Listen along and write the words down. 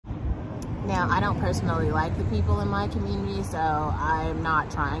Now, I don't personally like the people in my community, so I'm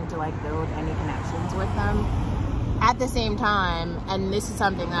not trying to like build any connections with them. At the same time, and this is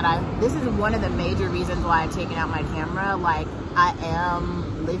something that this is one of the major reasons why I've taken out my camera. Like, I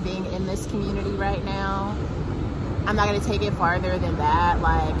am living in this community right now. I'm not going to take it farther than that.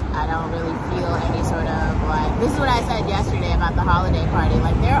 Like, I don't really feel any sort of, like, this is what I said yesterday about the holiday party.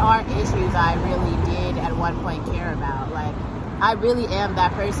 Like, there are issues I really did at one point care about. Like, I really am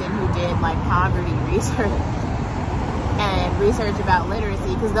that person who did, like, poverty research and research about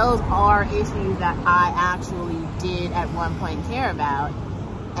literacy, because those are issues that I actually did at one point care about.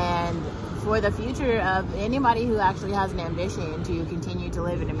 And for the future of anybody who actually has an ambition to continue to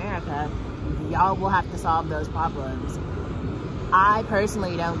live in America, y'all will have to solve those problems. I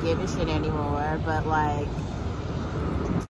personally don't give a shit anymore, but like,